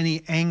for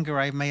any anger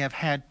I may have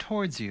had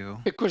towards you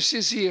per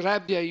qualsiasi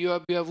rabbia io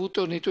abbia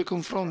avuto nei tuoi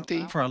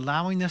confronti, for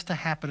allowing this to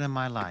happen in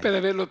my life. per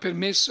averlo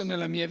permesso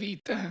nella mia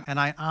vita. And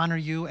I honor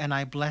you and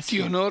I bless Ti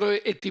you onoro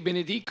e ti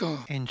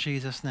benedico in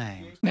Jesus'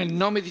 name. nel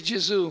nome di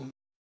Gesù.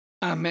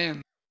 Amen.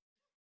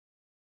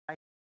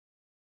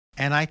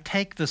 And I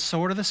take the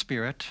sword of the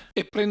Spirit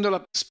E prendo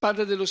la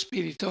spada dello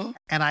Spirito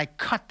and I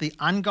cut the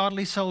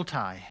ungodly soul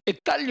tie e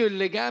taglio il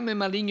legame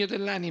maligno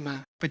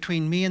dell'anima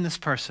between me and this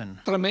person.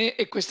 tra me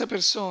e questa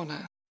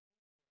persona.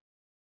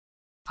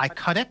 I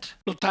cut it.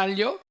 Lo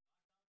taglio,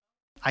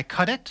 I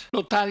cut it.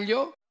 lo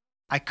taglio,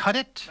 I cut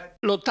it.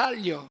 lo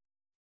taglio,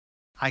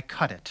 I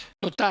cut it.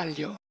 lo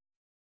taglio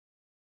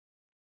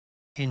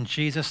In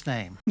Jesus'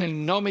 name. nel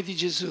nome di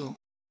Gesù.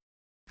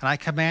 And I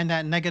command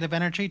that negative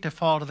energy to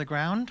fall to the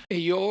ground. E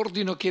io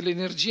ordino che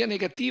l'energia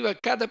negativa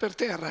cada per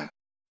terra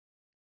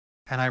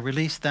And I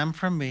release them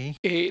from me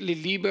e li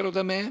libero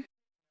da me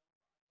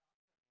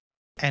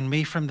and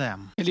me from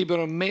them. e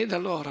libero me da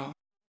loro.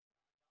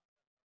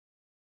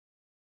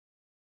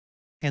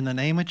 In the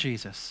name of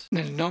Jesus,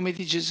 Nel nome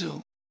di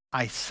Gesù.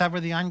 I sever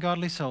the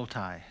ungodly soul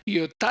tie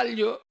Io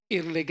taglio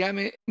il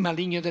legame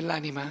maligno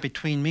dell'anima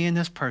between me and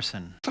this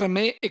person. tra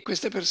me e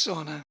questa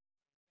persona.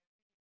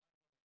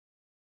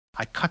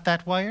 I cut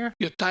that wire.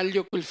 Io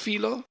taglio quel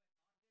filo,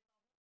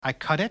 I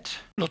cut it.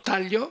 lo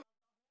taglio,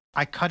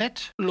 I cut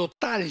it. lo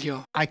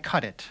taglio, I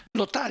cut it.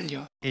 lo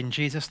taglio In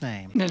Jesus'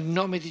 name. nel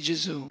nome di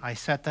Gesù. I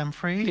set them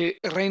free. Li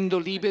rendo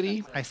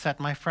liberi I set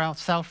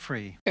myself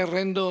free. e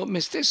rendo me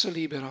stesso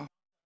libero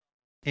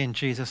In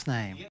Jesus'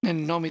 name. nel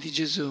nome di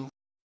Gesù.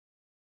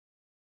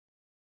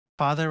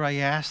 Father, I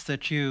ask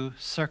that you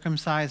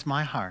circumcise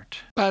my heart,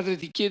 Padre,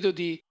 ti chiedo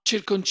di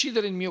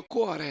circoncidere il mio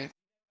cuore,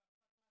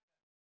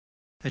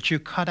 that you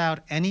cut out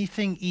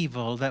anything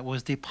evil that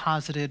was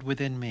deposited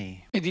within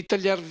me. e di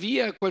tagliar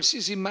via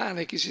qualsiasi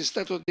male che sia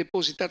stato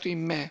depositato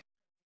in me.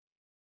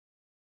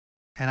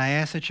 And I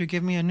ask that you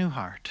give me a new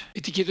heart,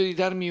 E ti chiedo di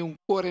darmi un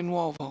cuore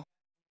nuovo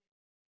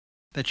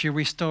that you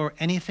restore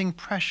anything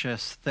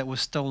precious that was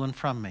stolen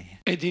from me.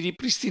 e di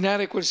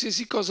ripristinare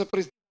qualsiasi cosa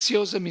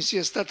preziosa mi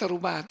sia stata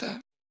rubata.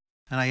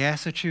 And I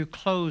ask that you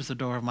close the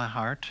door of my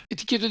heart, E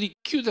ti chiedo di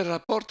chiudere la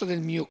porta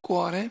del mio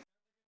cuore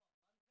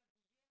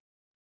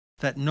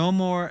that no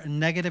more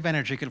negative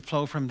energy could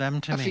flow from them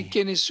to me.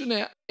 affinché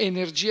nessuna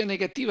energia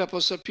negativa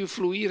possa più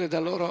fluire da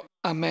loro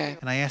a me.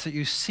 And I ask that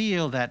you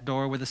seal that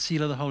door with the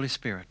seal of the Holy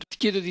Spirit. Ti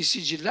chiedo di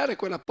sigillare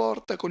quella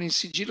porta con il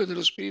sigillo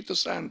dello Spirito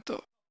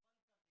Santo.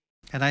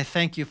 And I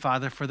thank you,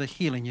 Father, for the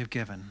healing you've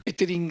given. E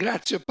ti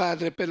ringrazio,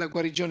 Padre, per la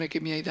guarigione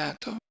che mi hai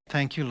dato.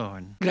 Thank you,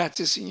 Lord.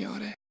 Grazie,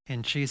 Signore.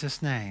 In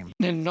Jesus' name,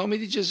 Nel nome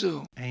di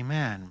Gesù.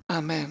 amen.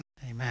 Amen.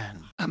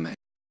 Amen. Amen.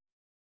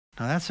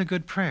 Now that's a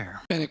good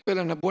prayer. Bene,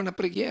 quella è una buona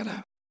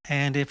preghiera.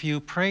 And if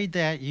you prayed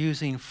that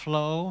using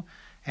flow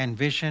and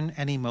vision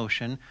and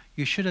emotion,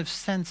 you should have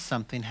sensed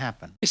something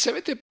happen. E se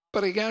avete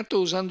pregato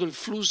usando il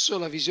flusso,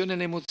 la visione e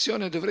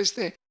l'emozione,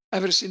 dovreste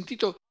aver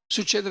sentito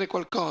succedere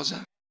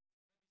qualcosa.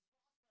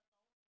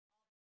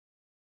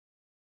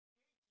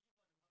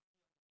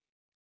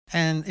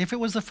 And if it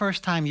was the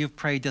first time you've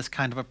prayed this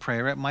kind of a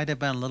prayer, it might have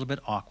been a little bit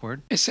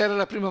awkward. E se era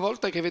la prima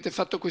volta che avete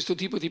fatto questo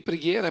tipo di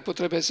preghiera,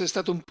 potrebbe essere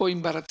stato un po'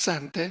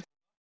 imbarazzante.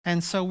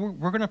 And so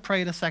we're going to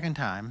pray it a second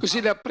time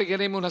Così la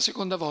pregheremo una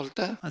seconda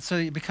volta, so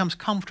it becomes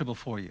comfortable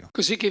for you.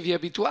 così che vi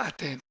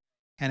abituate.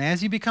 And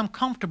as you become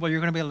comfortable, you're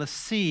going to be able to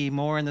see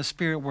more in the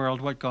spirit world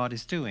what God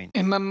is doing.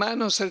 E man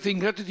mano sarete in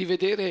grado di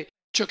vedere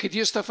ciò che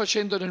Dio sta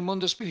facendo nel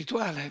mondo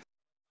spirituale.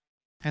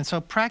 And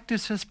so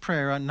practice this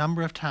prayer a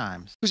number of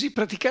times. Così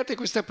praticate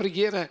questa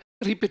preghiera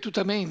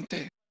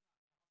ripetutamente.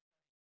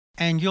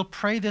 And you'll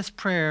pray this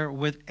prayer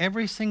with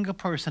every single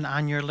person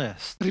on your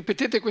list.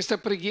 Ripetete questa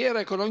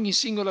preghiera con ogni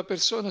singola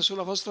persona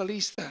sulla vostra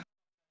lista.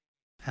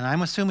 And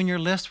I'm assuming your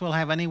list will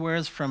have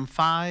anywhere from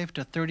 5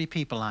 to 30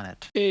 people on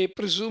it. E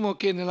presumo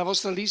che nella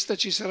vostra lista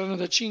ci saranno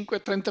da 5 a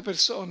 30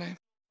 persone.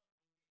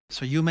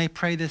 So you may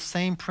pray this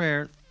same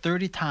prayer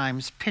 30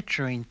 times,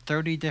 picturing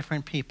 30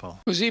 different people.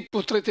 Così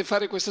potrete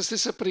fare questa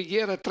stessa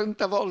preghiera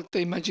 30 volte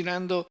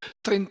immaginando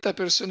 30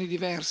 persone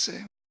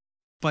diverse.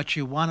 but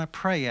you want to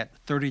pray it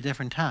 30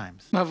 different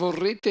times. ma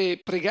vorrete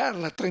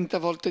pregarla 30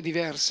 volte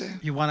diverse.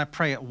 You want to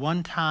pray it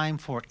one time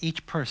for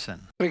each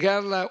person.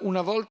 Pregarla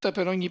una volta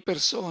per ogni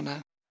persona.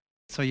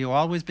 So you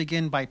always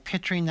begin by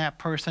picturing that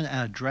person and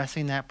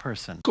addressing that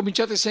person.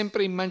 Cominciate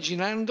sempre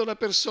immaginando la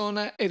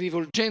persona e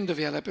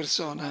rivolgendovi alla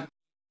persona.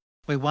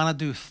 We want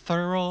to do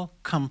thorough,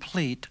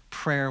 complete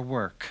prayer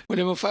work.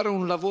 Vogliamo fare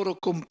un lavoro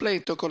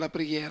completo con la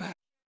preghiera.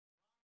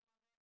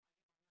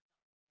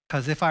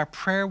 Because if our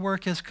prayer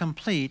work is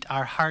complete,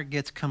 our heart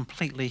gets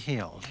completely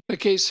healed.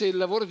 Perché se il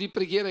lavoro di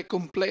preghiera è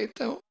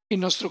completo, il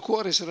nostro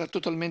cuore sarà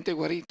totalmente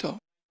guarito.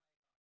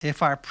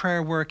 If our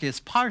prayer work is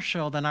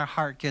partial, then our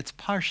heart gets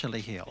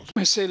partially healed.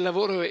 Ma se il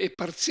lavoro è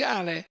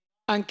parziale,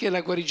 anche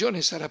la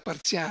guarigione sarà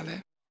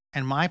parziale.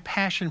 And my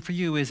passion for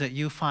you is that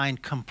you find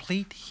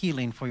complete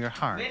healing for your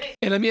heart.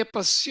 E la mia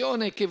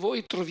passione è che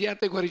voi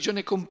troviate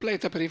guarigione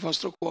completa per il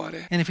vostro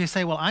cuore. And if you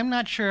say, well, I'm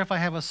not sure if I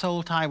have a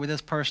soul tie with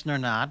this person or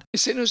not, E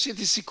se non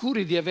siete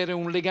sicuri di avere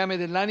un legame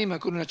dell'anima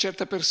con una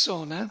certa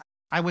persona,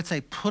 I would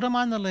say put them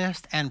on the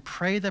list and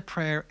pray the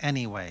prayer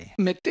anyway.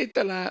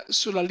 mettetela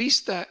sulla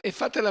lista e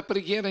fate la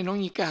preghiera in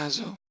ogni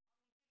caso.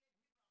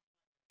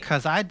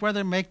 Because I'd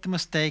rather make the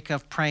mistake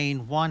of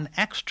praying one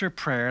extra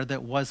prayer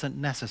that wasn't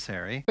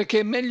necessary Perché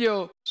è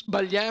meglio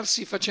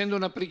sbagliarsi facendo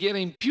una preghiera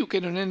in più che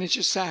non è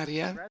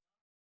necessaria,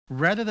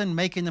 rather than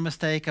making the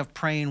mistake of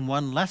praying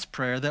one less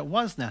prayer that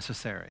was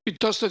necessary.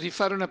 piuttosto di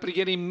fare una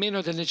preghiera in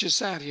meno del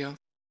necessario.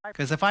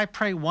 Because if I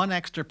pray one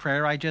extra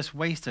prayer, I just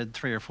wasted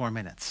 3 or 4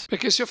 minutes.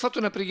 Perché se ho fatto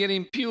una preghiera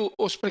in più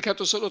ho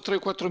sprecato solo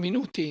 3-4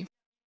 minuti.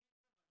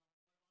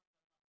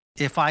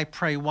 If I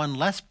pray one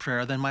less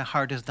prayer, then my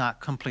heart is not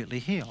completely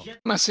healed.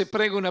 Ma se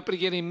prego una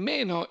preghiera in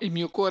meno, il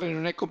mio cuore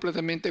non è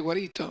completamente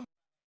guarito.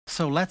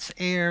 So let's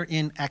err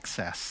in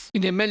excess.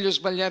 Quindi è meglio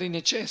sbagliare in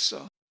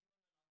eccesso.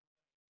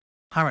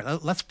 All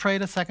right, let's pray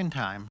it a second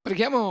time.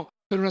 Preghiamo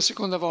per una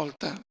seconda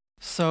volta.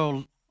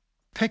 So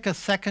pick a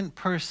second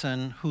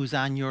person who's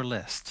on your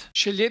list.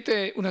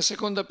 Scegliete una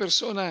seconda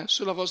persona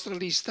sulla vostra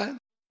lista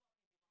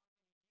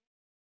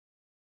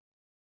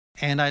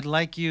And I'd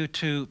like you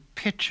to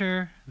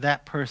picture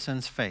that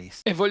person's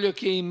face. e voglio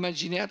che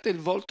immaginiate il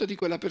volto di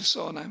quella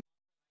persona.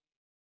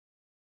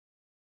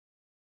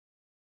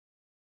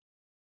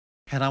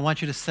 And I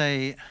want you to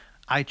say,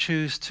 I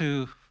choose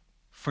to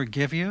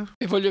forgive you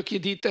E voglio che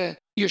dite,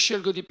 io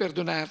scelgo di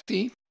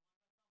perdonarti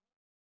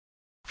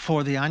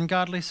for the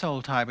ungodly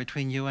soul tie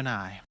between you and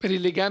I. per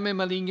il legame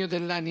maligno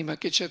dell'anima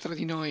che c'è tra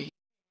di noi.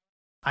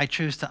 I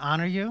choose to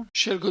honor you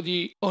Scelgo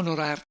di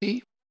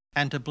onorarti,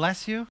 and to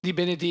bless you di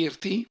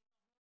benedirti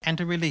and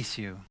to release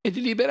you. e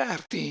di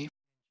liberarti.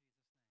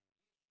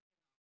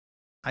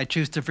 I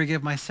choose to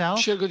forgive myself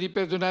Scelgo di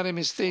perdonare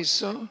me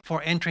stesso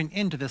for entering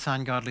into this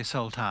ungodly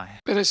soul tie.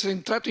 per essere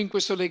entrato in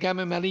questo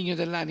legame maligno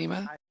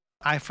dell'anima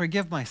I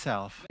forgive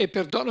myself. e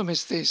perdono me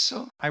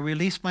stesso, I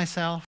release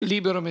myself.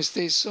 libero me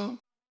stesso,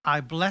 I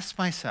bless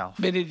myself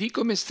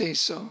benedico me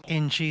stesso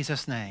in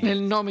Jesus' name. nel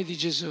nome di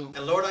Gesù.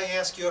 And Lord, I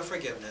ask your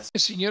forgiveness. E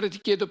Signore,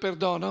 ti chiedo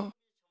perdono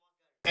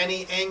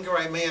Any anger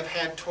I may have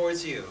had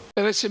towards you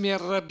per essermi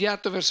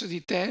arrabbiato verso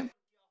di te,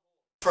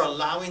 for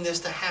allowing this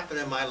to happen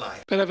in my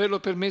life. per averlo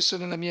permesso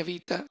nella mia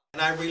vita.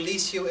 And I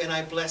release you and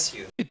I bless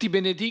you E ti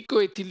benedico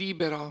e ti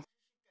libero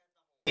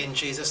in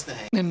Jesus'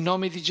 name. nel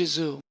nome di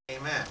Gesù.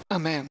 Amen.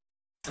 Amen.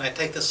 And I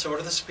take the sword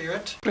of the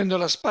Spirit Prendo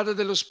la spada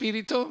dello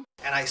Spirito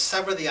and I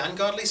sever the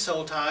ungodly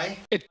soul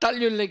tie e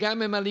taglio il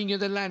legame maligno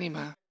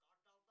dell'anima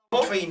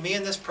between me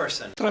and this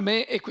person. tra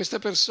me e questa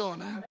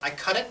persona. I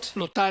cut it.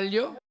 Lo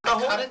taglio, I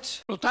cut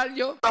it. lo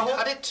taglio, I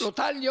cut it. lo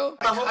taglio,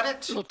 I cut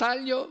it. lo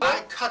taglio,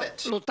 I cut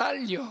it. lo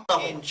taglio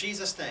In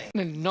Jesus' name.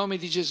 nel nome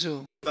di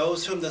Gesù.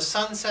 Those whom the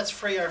Son sets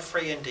free are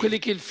free Quelli indeed.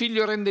 che il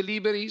Figlio rende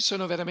liberi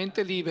sono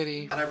veramente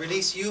liberi. And I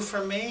release you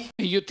from me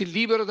E io ti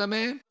libero da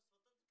me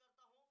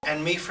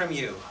and me from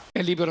you.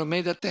 e libero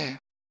me da te.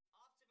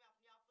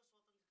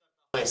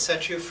 I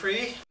set you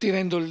free Ti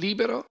rendo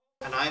libero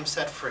and I am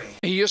set free.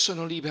 e io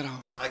sono libero.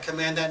 I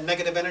command that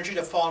negative energy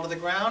to fall to the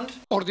ground,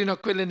 Ordino a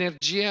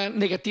quell'energia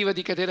negativa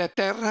di cadere a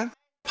terra,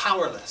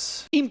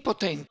 powerless.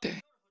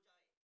 impotente.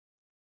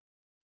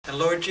 And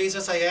Lord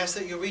Jesus, I ask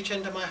that you reach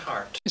into my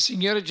heart, E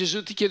Signore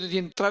Gesù, ti chiedo di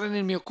entrare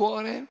nel mio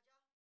cuore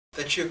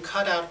that you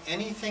cut out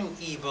anything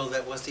evil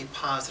that was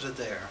deposited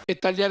there e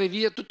tagliare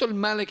via tutto il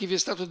male che vi è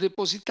stato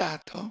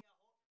depositato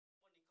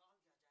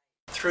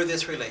through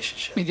this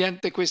relationship.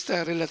 mediante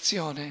questa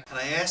relazione. And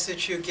I ask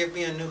that you give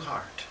me a new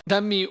heart,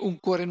 Dammi un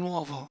cuore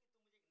nuovo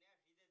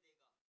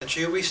that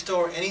you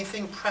restore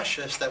anything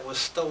precious that was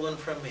stolen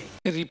from me.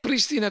 e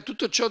ripristina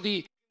tutto ciò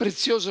di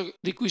prezioso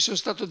di cui sono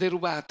stato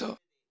derubato.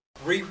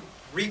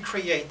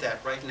 Recreate that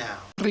right now.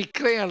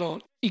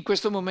 Ricrealo in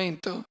questo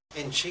momento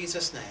In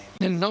Jesus' name.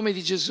 nel nome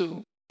di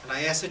Gesù. And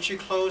I ask that you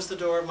close the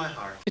door of my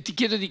heart E ti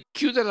chiedo di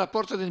chiudere la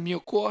porta del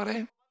mio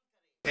cuore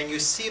and you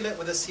seal it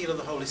with the seal of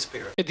the Holy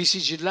Spirit. e di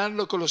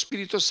sigillarlo con lo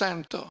Spirito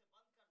Santo.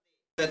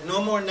 that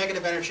no more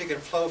negative energy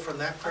could flow from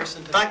that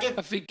person to me.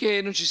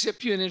 affinché non ci sia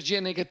più energia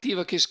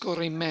negativa che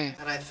scorre in me.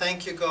 And I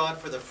thank you, God,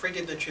 for the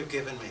freedom that you've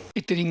given me.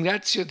 E ti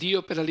ringrazio,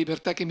 Dio, per la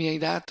libertà che mi hai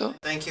dato.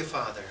 Thank you,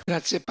 Father.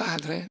 Grazie,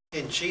 Padre.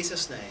 In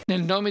Jesus' name,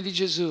 Nel nome di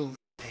Gesù.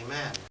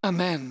 amen.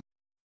 Amen.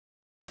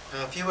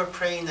 Now, if you were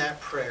praying that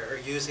prayer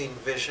using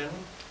vision,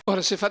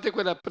 Ora, se fate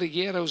quella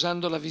preghiera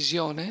usando la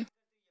visione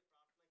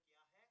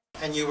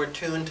and you were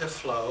tuned to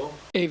flow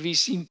e vi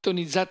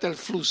sintonizzate al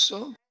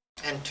flusso,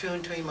 and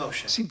tuned to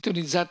emotion,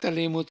 sintonizzate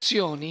alle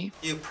emozioni,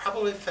 you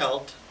probably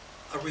felt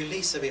a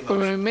release of emotion.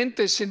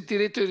 probabilmente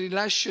sentirete il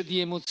rilascio di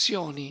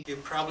emozioni. You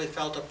probably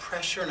felt a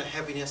pressure and a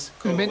heaviness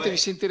go Probabilmente away. vi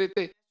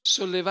sentirete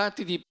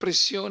sollevati di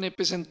pressione e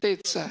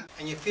pesantezza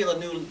And you feel a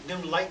new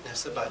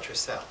lightness about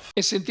yourself.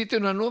 e sentite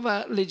una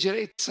nuova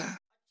leggerezza.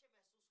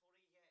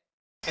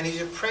 And as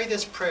you pray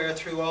this prayer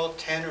through all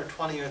 10 or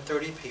 20 or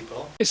 30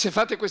 people, E se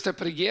fate questa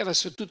preghiera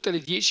su tutte le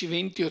 10,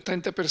 20 o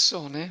 30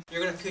 persone, you're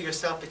going to feel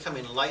yourself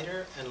becoming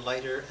lighter and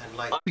lighter and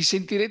lighter. vi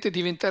sentirete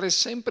diventare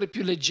sempre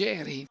più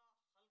leggeri,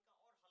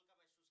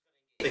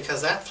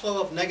 Because that flow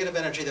of negative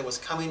energy that was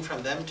coming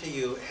from them to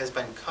you has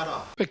been cut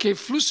off. perché il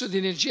flusso di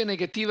energia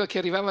negativa che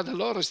arrivava da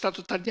loro è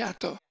stato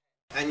tagliato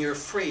And you're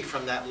free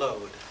from that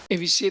load. e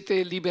vi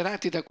siete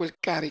liberati da quel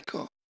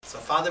carico. So,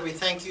 Father, we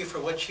thank you for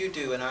what you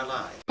do in our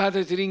lives.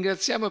 Padre, ti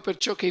ringraziamo per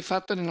ciò che hai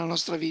fatto nella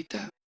nostra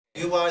vita.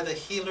 You are the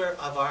healer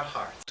of our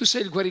hearts. Tu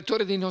sei il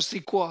guaritore dei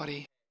nostri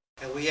cuori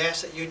And we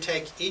ask that you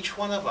take each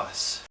one of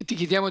us e ti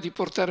chiediamo di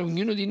portare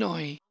ognuno di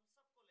noi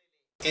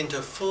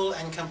into full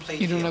and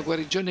complete in una healing.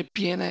 guarigione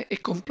piena e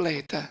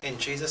completa. In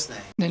Jesus'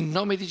 name, Nel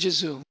nome di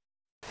Gesù.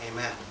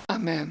 amen.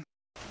 Amen.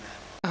 Amen.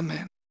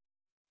 Amen.